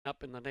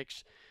up in the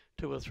next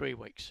 2 or 3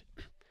 weeks.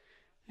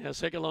 Our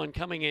second line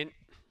coming in.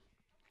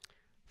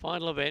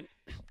 Final event.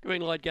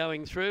 Green light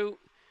going through.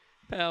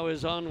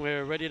 Power's on.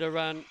 We're ready to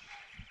run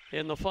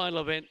in the final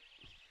event.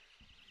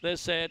 They're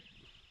set.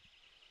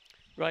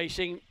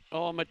 Racing.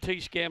 Oh,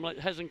 Matisse Gambler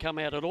hasn't come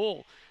out at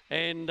all.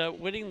 And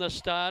winning the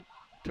start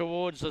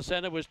towards the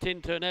centre was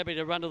Tin Turn Abbey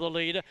to run to the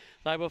leader.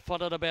 They were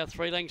followed about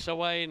 3 lengths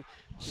away. In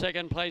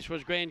second place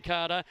was Grand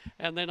Carter,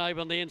 and then over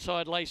on the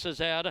inside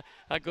Laces Out.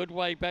 A good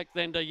way back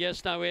then to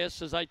Yes No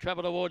Yes as they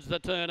travel towards the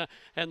turner,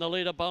 and the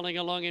leader bowling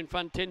along in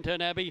front, Tin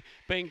Turn Abbey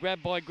being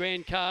grabbed by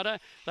Grand Carter.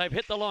 They've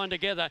hit the line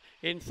together.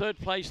 In third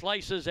place,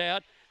 Laces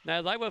Out.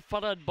 Now they were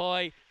followed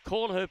by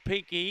Call Her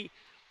Pinky,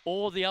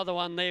 or the other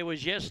one there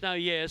was Yes No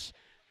Yes,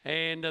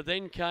 and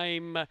then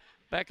came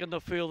back in the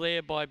field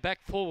there by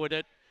Back Forward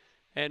It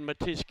and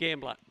Matisse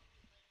Gambler.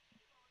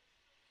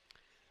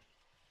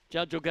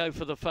 Judge will go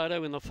for the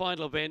photo in the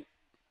final event.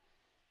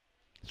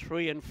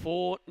 3 and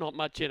 4, not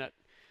much in it.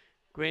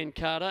 Grand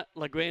Carter,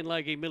 La Grand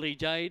Logie, Millie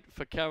Jade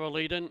for Carol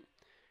Eden.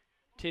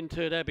 Tin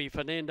Turn Abbey,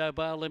 Fernando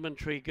Bar, Lemon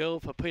Tree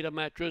Girl for Peter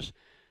Mattress.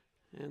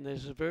 And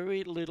there's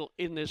very little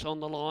in this on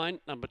the line.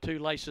 Number 2,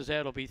 Laces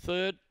Out will be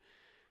third.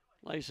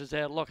 Laces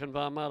Out, Lock and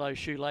Varmato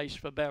Shoelace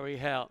for Barry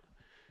Howe.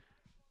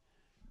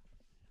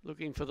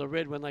 Looking for the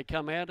red when they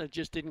come out. It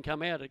just didn't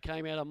come out. It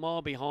came out a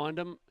mile behind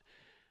them.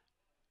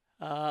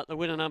 The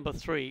winner, number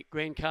 3.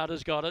 Grand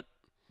Carter's got it.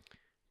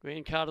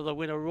 Grand Carter, the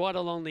winner, right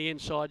along the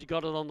inside.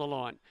 Got it on the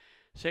line.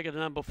 Second to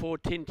number 4,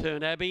 Tin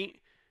Turn Abbey.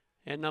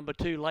 And number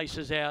 2,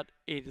 Laces Out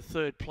in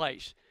third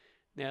place.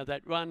 Now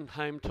that run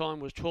home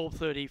time was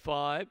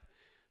 12:35.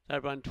 They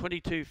run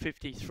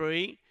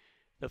 22:53.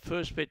 The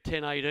first bit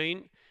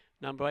 10:18.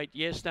 Number 8,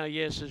 Yes No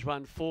Yes, has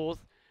run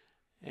fourth.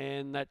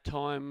 And that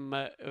time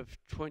of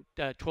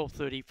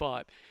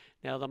 12:35.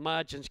 Now the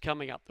margin's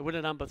coming up. The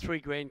winner, number 3,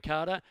 Grand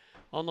Carter,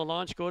 on the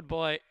line, scored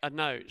by a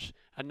nose.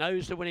 A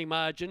nose, the winning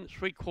margin,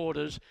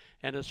 3/4,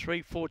 and it's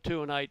 3, 4,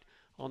 2 and 8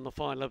 on the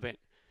final event.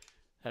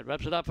 That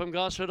wraps it up from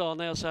Gosford. I'll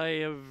now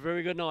say a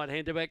very good night.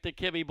 Hand it back to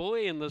Kevy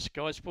Boy in the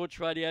Sky Sports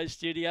Radio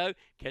studio.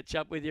 Catch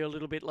up with you a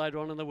little bit later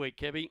on in the week,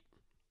 Kevy.